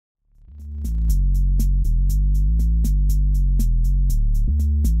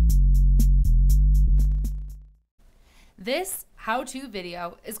This how-to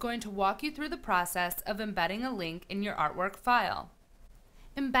video is going to walk you through the process of embedding a link in your artwork file.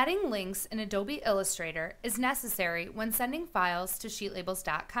 Embedding links in Adobe Illustrator is necessary when sending files to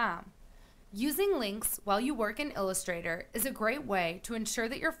sheetlabels.com. Using links while you work in Illustrator is a great way to ensure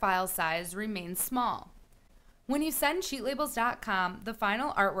that your file size remains small. When you send sheetlabels.com the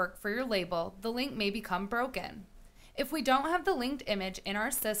final artwork for your label, the link may become broken. If we don't have the linked image in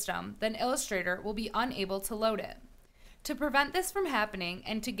our system, then Illustrator will be unable to load it. To prevent this from happening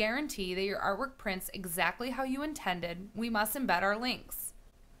and to guarantee that your artwork prints exactly how you intended, we must embed our links.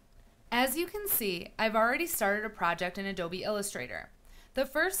 As you can see, I've already started a project in Adobe Illustrator. The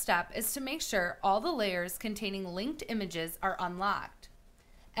first step is to make sure all the layers containing linked images are unlocked.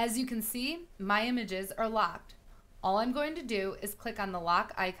 As you can see, my images are locked. All I'm going to do is click on the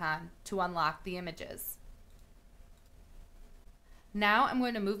lock icon to unlock the images. Now I'm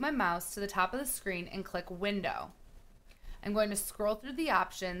going to move my mouse to the top of the screen and click Window. I'm going to scroll through the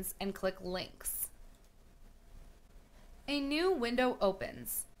options and click Links. A new window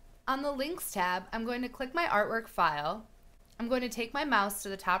opens. On the Links tab, I'm going to click my artwork file. I'm going to take my mouse to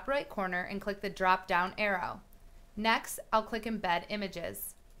the top right corner and click the drop-down arrow. Next, I'll click Embed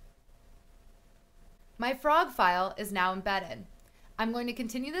Images. My frog file is now embedded. I'm going to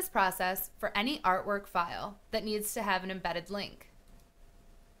continue this process for any artwork file that needs to have an embedded link.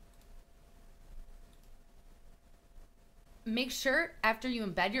 Make sure after you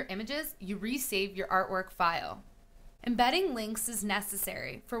embed your images, you resave your artwork file. Embedding links is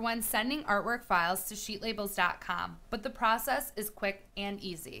necessary for when sending artwork files to sheetlabels.com, but the process is quick and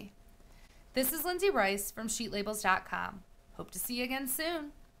easy. This is Lindsay Rice from sheetlabels.com. Hope to see you again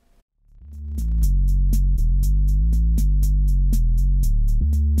soon.